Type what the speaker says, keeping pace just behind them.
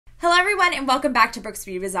Hello everyone and welcome back to Brooke's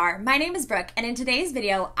Beauty Bazaar. My name is Brooke and in today's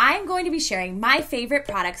video, I'm going to be sharing my favorite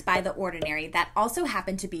products by The Ordinary that also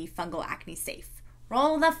happen to be fungal acne safe.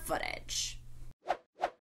 Roll the footage.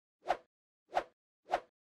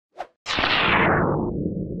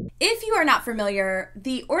 If you are not familiar,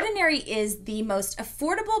 The Ordinary is the most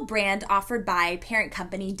affordable brand offered by parent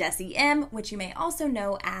company Brooke I'm, which you may also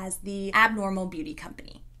know as the Abnormal Beauty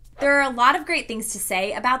Company. There are a lot of great things to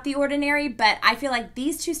say about The Ordinary, but I feel like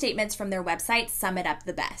these two statements from their website sum it up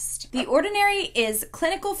the best. The Ordinary is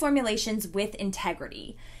clinical formulations with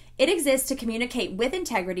integrity. It exists to communicate with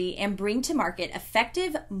integrity and bring to market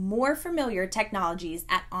effective, more familiar technologies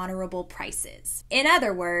at honorable prices. In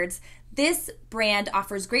other words, this brand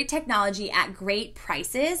offers great technology at great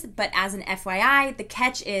prices, but as an FYI, the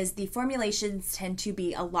catch is the formulations tend to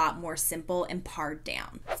be a lot more simple and pared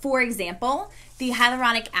down. For example, the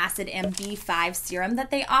Hyaluronic Acid and B5 serum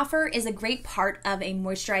that they offer is a great part of a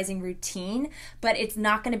moisturizing routine, but it's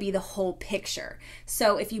not going to be the whole picture.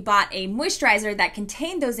 So if you bought a moisturizer that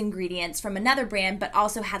contained those ingredients from another brand, but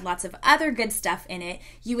also had lots of other good stuff in it,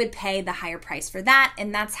 you would pay the higher price for that,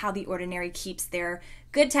 and that's how The Ordinary keeps their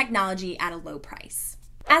good technology at a low price.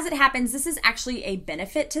 As it happens, this is actually a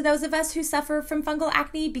benefit to those of us who suffer from fungal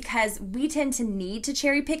acne because we tend to need to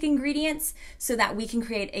cherry pick ingredients so that we can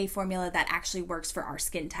create a formula that actually works for our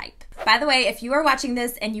skin type. By the way, if you are watching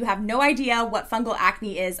this and you have no idea what fungal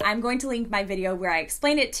acne is, I'm going to link my video where I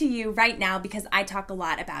explain it to you right now because I talk a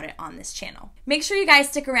lot about it on this channel. Make sure you guys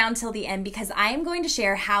stick around till the end because I am going to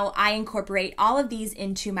share how I incorporate all of these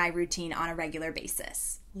into my routine on a regular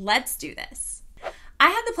basis. Let's do this. I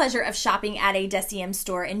had the pleasure of shopping at a Brooke I'm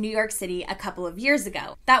store in New York City a couple of years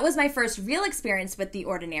ago. That was my first real experience with The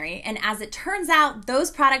Ordinary, and as it turns out, those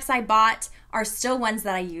products I bought are still ones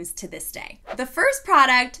that I use to this day. The first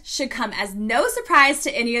product should come as no surprise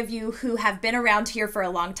to any of you who have been around here for a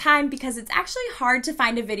long time because it's actually hard to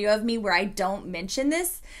find a video of me where I don't mention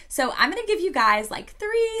this. So I'm gonna give you guys like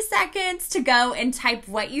 3 seconds to go and type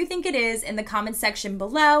what you think it is in the comment section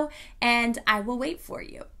below, and I will wait for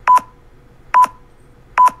you.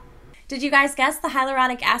 Did you guys guess the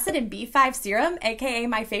Hyaluronic Acid and B5 serum, aka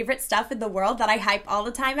my favorite stuff in the world that I hype all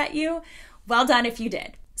the time at you? Well done if you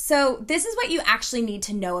did. So this is what you actually need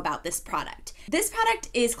to know about this product. This product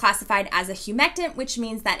is classified as a humectant, which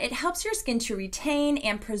means that it helps your skin to retain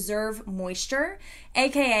and preserve moisture,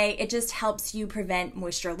 aka it just helps you prevent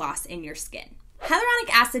moisture loss in your skin. Hyaluronic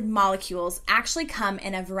acid molecules actually come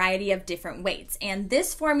in a variety of different weights, and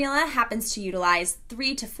this formula happens to utilize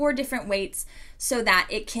 3 to 4 different weights so that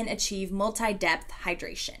it can achieve multi-depth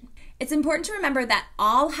hydration. It's important to remember that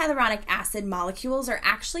all hyaluronic acid molecules are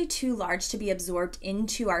actually too large to be absorbed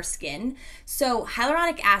into our skin, so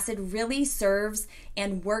hyaluronic acid really serves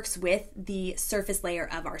and works with the surface layer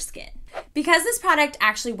of our skin. Because this product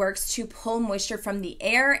actually works to pull moisture from the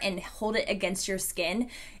air and hold it against your skin,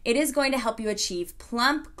 it is going to help you achieve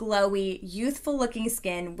plump, glowy, youthful looking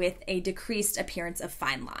skin with a decreased appearance of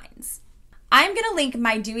fine lines. I'm going to link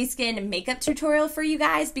my dewy skin makeup tutorial for you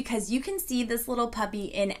guys because you can see this little puppy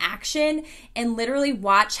in action and literally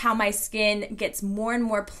watch how my skin gets more and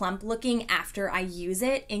more plump looking after I use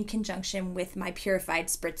it in conjunction with my purified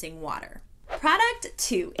spritzing water. Product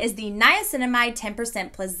 2 is the Niacinamide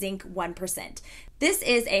 10% plus Zinc 1%. This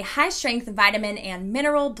is a high-strength vitamin and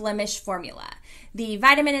mineral blemish formula. The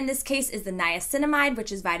vitamin in this case is the niacinamide,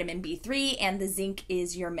 which is vitamin B3, and the zinc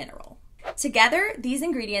is your mineral. Together, these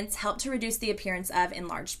ingredients help to reduce the appearance of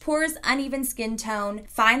enlarged pores, uneven skin tone,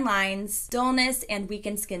 fine lines, dullness, and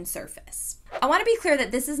weakened skin surface. I want to be clear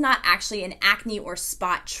that this is not actually an acne or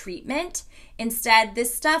spot treatment. Instead,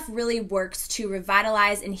 this stuff really works to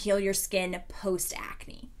revitalize and heal your skin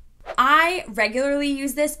post-acne. I regularly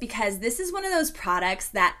use this because this is one of those products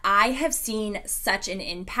that I have seen such an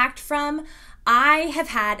impact from. I have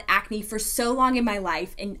had acne for so long in my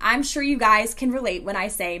life, and I'm sure you guys can relate when I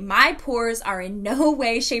say my pores are in no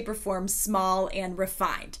way, shape, or form small and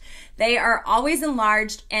refined. They are always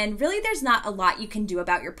enlarged, and really there's not a lot you can do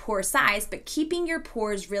about your pore size, but keeping your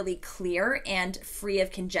pores really clear and free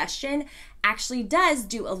of congestion actually does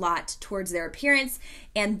do a lot towards their appearance,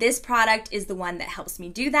 and this product is the one that helps me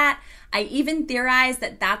do that. I even theorize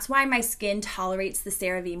that that's why my skin tolerates the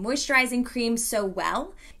CeraVe moisturizing cream so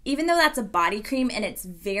well. Even though that's a body cream and it's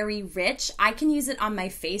very rich, I can use it on my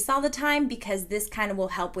face all the time because this kind of will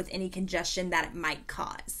help with any congestion that it might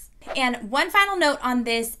cause. And one final note on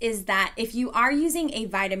this is that if you are using a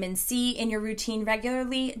vitamin C in your routine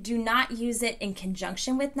regularly, do not use it in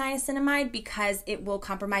conjunction with niacinamide because it will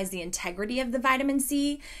compromise the integrity of the vitamin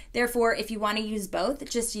C. Therefore, if you want to use both,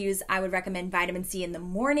 just use, I would recommend vitamin C in the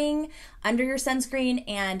morning under your sunscreen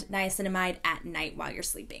and niacinamide at night while you're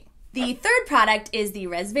sleeping. The third product is the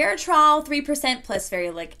Resveratrol 3% plus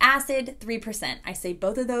Ferulic acid 3%. I say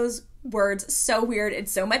both of those words so weird and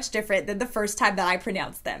so much different than the first time that I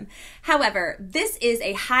pronounced them. However, this is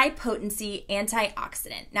a high potency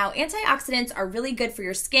antioxidant. Now, antioxidants are really good for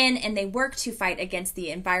your skin and they work to fight against the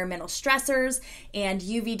environmental stressors and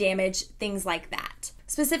UV damage, things like that.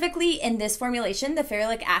 Specifically in this formulation, the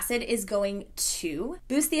ferulic acid is going to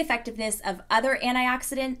boost the effectiveness of other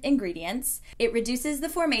antioxidant ingredients. It reduces the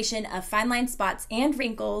formation of fine line spots and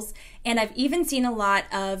wrinkles, and I've even seen a lot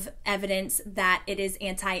of evidence that it is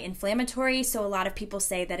anti-inflammatory, so a lot of people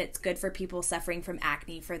say that it's good for people suffering from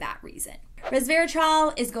acne for that reason.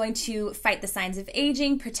 Resveratrol is going to fight the signs of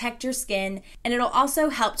aging, protect your skin, and it'll also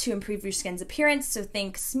help to improve your skin's appearance, so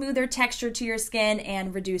think smoother texture to your skin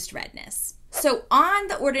and reduced redness. So on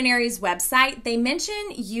The Ordinary's website, they mention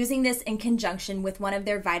using this in conjunction with one of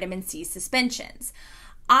their vitamin C suspensions.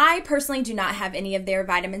 I personally do not have any of their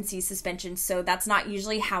vitamin C suspensions, so that's not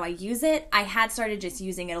usually how I use it. I had started just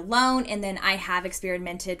using it alone, and then I have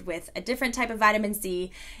experimented with a different type of vitamin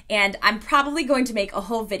C, and I'm probably going to make a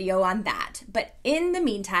whole video on that. But in the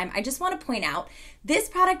meantime, I just want to point out, this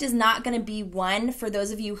product is not going to be one for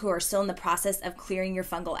those of you who are still in the process of clearing your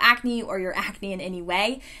fungal acne or your acne in any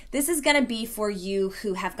way. This is going to be for you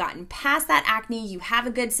who have gotten past that acne, you have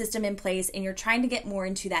a good system in place, and you're trying to get more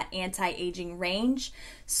into that anti-aging range.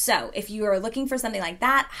 So if you are looking for something like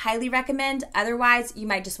that, highly recommend. Otherwise, you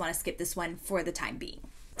might just want to skip this one for the time being.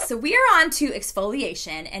 So we are on to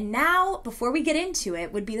exfoliation, and now before we get into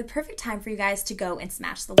it would be the perfect time for you guys to go and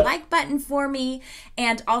smash the like button for me,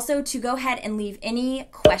 and also to go ahead and leave any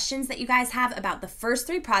questions that you guys have about the first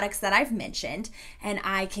three products that I've mentioned, and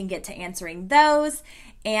I can get to answering those.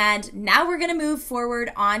 And now we're going to move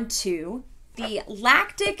forward on to the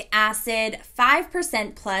lactic acid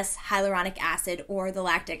 5% plus hyaluronic acid, or the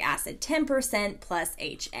lactic acid 10% plus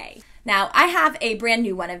HA. Now, I have a brand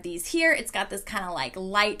new one of these here. It's got this kind of like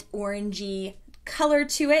light orangey color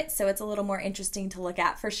to it, so it's a little more interesting to look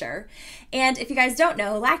at for sure. And if you guys don't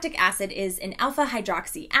know, lactic acid is an alpha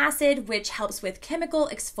hydroxy acid, which helps with chemical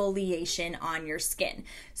exfoliation on your skin.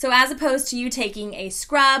 So as opposed to you taking a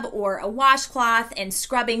scrub or a washcloth and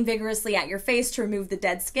scrubbing vigorously at your face to remove the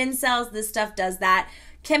dead skin cells, this stuff does that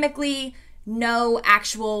chemically, no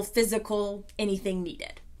actual physical anything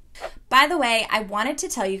needed. By the way, I wanted to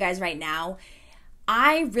tell you guys right now,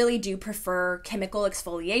 I really do prefer chemical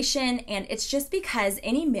exfoliation, and it's just because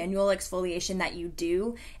any manual exfoliation that you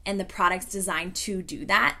do and the products designed to do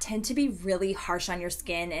that tend to be really harsh on your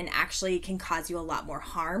skin and actually can cause you a lot more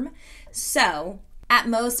harm. So at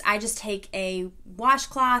most, I just take a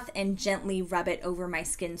washcloth and gently rub it over my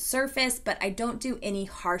skin surface, but I don't do any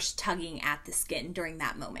harsh tugging at the skin during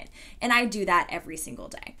that moment. And I do that every single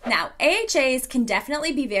day. Now, AHAs can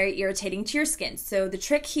definitely be very irritating to your skin. So the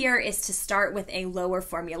trick here is to start with a lower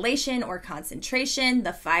formulation or concentration.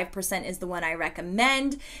 The 5% is the one I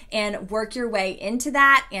recommend, and work your way into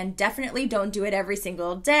that. And definitely don't do it every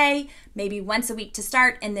single day, maybe once a week to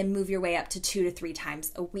start, and then move your way up to 2 to 3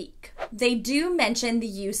 times a week. They do mention the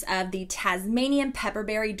use of the Tasmanian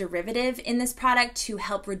pepperberry derivative in this product to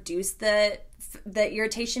help reduce the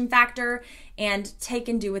irritation factor, and take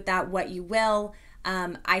and do with that what you will.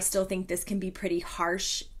 I still think this can be pretty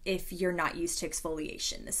harsh if you're not used to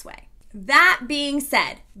exfoliation this way. That being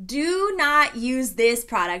said, do not use this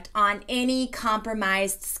product on any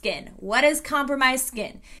compromised skin. What is compromised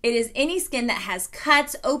skin? It is any skin that has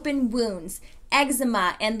cuts, open wounds,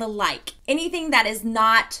 eczema, and the like. Anything that is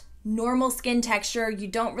not normal skin texture, you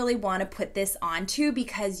don't really want to put this onto,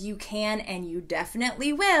 because you can, and you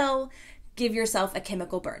definitely will, give yourself a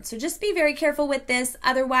chemical burn. So just be very careful with this.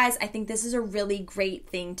 Otherwise, I think this is a really great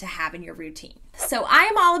thing to have in your routine. So I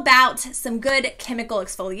am all about some good chemical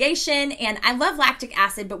exfoliation, and I love lactic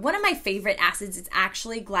acid, but one of my favorite acids is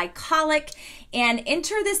actually glycolic. And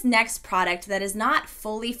enter this next product that is not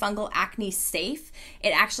fully fungal acne safe.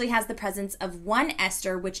 It actually has the presence of one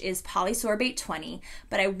ester, which is polysorbate 20,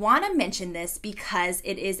 but I want to mention this because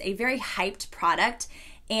it is a very hyped product,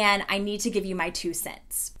 and I need to give you my 2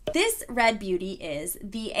 cents. This red beauty is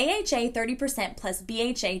the AHA 30% plus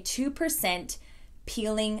BHA 2%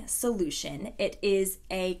 peeling solution. It is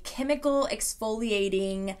a chemical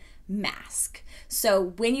exfoliating mask.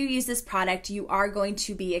 So when you use this product, you are going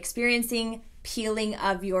to be experiencing peeling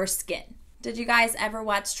of your skin. Did you guys ever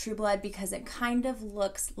watch True Blood? Because it kind of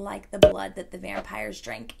looks like the blood that the vampires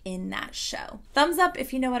drank in that show. Thumbs up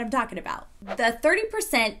if you know what I'm talking about. The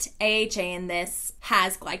 30% AHA in this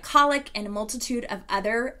has glycolic and a multitude of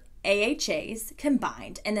other AHAs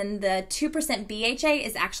combined, and then the 2% BHA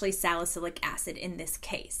is actually salicylic acid in this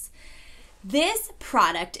case. This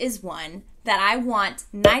product is one that I want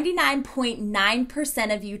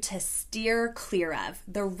 99.9% of you to steer clear of.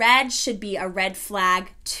 The red should be a red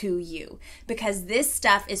flag to you because this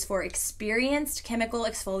stuff is for experienced chemical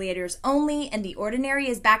exfoliators only, and The Ordinary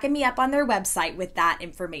is backing me up on their website with that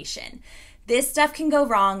information. This stuff can go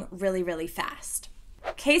wrong really, really fast.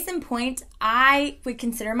 Case in point, I would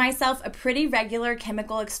consider myself a pretty regular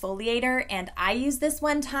chemical exfoliator, and I used this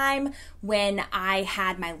one time when I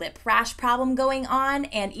had my lip rash problem going on,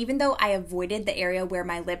 and even though I avoided the area where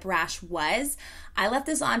my lip rash was, I left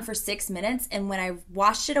this on for 6 minutes, and when I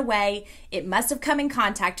washed it away, it must have come in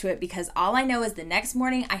contact to it because all I know is the next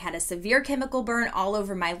morning I had a severe chemical burn all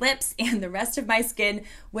over my lips, and the rest of my skin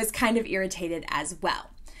was kind of irritated as well.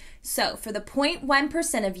 So for the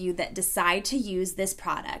 0.1% of you that decide to use this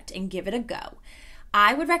product and give it a go,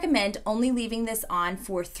 I would recommend only leaving this on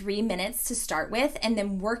for 3 minutes to start with, and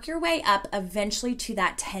then work your way up eventually to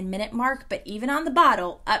that 10-minute mark. But even on the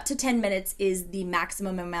bottle, up to 10 minutes is the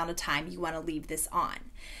maximum amount of time you want to leave this on.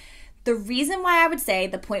 The reason why I would say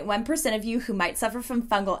the 0.1% of you who might suffer from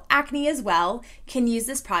fungal acne as well can use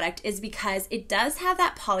this product is because it does have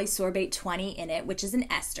that polysorbate 20 in it, which is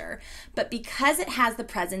an ester, but because it has the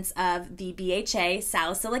presence of the BHA,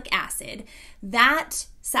 salicylic acid, that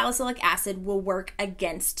salicylic acid will work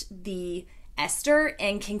against the ester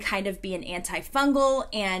and can kind of be an antifungal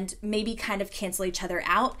and maybe kind of cancel each other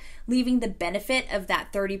out, leaving the benefit of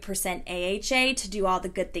that 30% AHA to do all the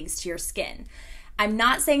good things to your skin. I'm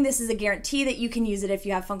not saying this is a guarantee that you can use it if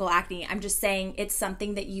you have fungal acne. I'm just saying it's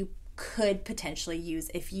something that you could potentially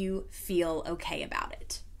use if you feel okay about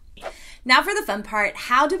it. Now for the fun part,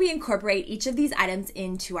 how do we incorporate each of these items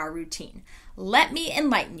into our routine? Let me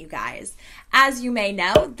enlighten you guys. As you may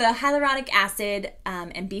know, the hyaluronic acid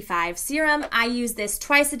and B5 serum, I use this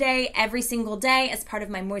twice a day, every single day as part of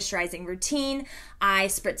my moisturizing routine. I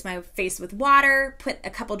spritz my face with water, put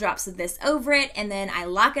a couple drops of this over it, and then I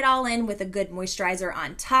lock it all in with a good moisturizer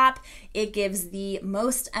on top. It gives the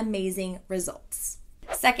most amazing results.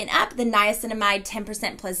 Second up, the Niacinamide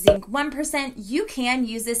 10% plus Zinc 1%. You can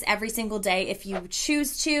use this every single day if you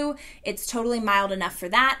choose to. It's totally mild enough for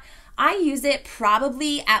that. I use it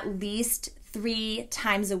probably at least 3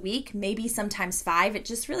 times a week, maybe sometimes 5. It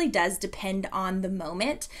just really does depend on the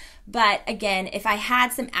moment. But again, if I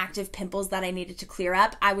had some active pimples that I needed to clear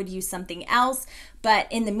up, I would use something else. But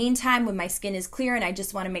in the meantime, when my skin is clear and I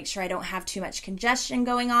just want to make sure I don't have too much congestion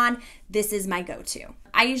going on, this is my go-to.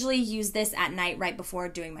 I usually use this at night right before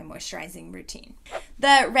doing my moisturizing routine.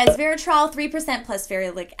 The Resveratrol 3% plus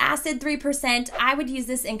Ferulic acid 3%, I would use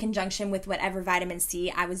this in conjunction with whatever vitamin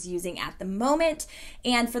C I was using at the moment.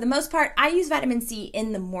 And for the most part, I use vitamin C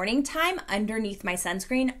in the morning time underneath my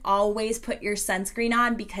sunscreen. Always put your sunscreen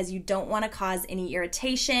on because you don't want to cause any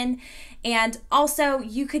irritation. And also,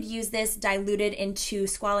 you could use this diluted into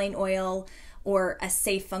squalane oil or a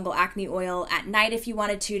safe fungal acne oil at night if you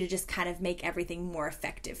wanted to just kind of make everything more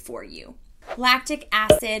effective for you. Lactic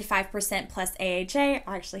acid 5% plus AHA. I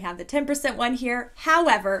actually have the 10% one here.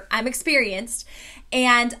 However, I'm experienced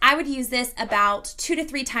and I would use this about 2 to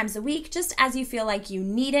 3 times a week just as you feel like you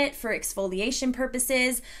need it for exfoliation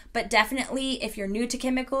purposes. But definitely if you're new to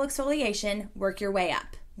chemical exfoliation, work your way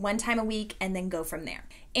up. 1 time a week and then go from there.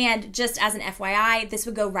 And just as an FYI, this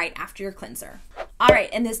would go right after your cleanser. All right,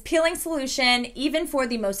 and this peeling solution, even for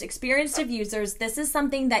the most experienced of users, this is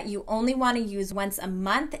something that you only want to use once a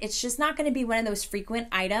month. It's just not going to be one of those frequent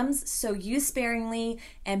items, so use sparingly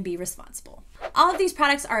and be responsible. All of these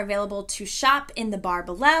products are available to shop in the bar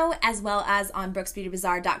below, as well as on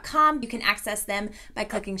brooksbeautybazaar.com. You can access them by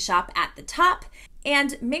clicking shop at the top.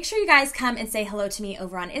 And make sure you guys come and say hello to me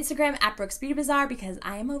over on Instagram at Brooks Beauty Bazaar because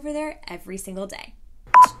I am over there every single day.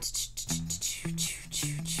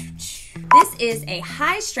 This is a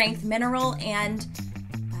high-strength mineral and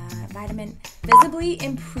vitamin. Visibly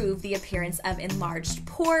improve the appearance of enlarged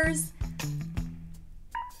pores.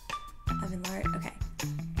 Okay.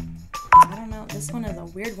 I don't know. This one is a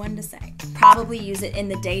weird one to say. Probably use it in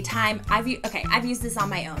the daytime. I've used this on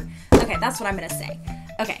my own. Okay, that's what I'm gonna say.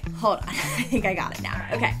 Okay, hold on. I think I got it now.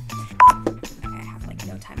 Okay, I have like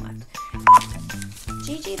no time left.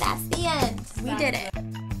 Gigi, that's the end. We did it.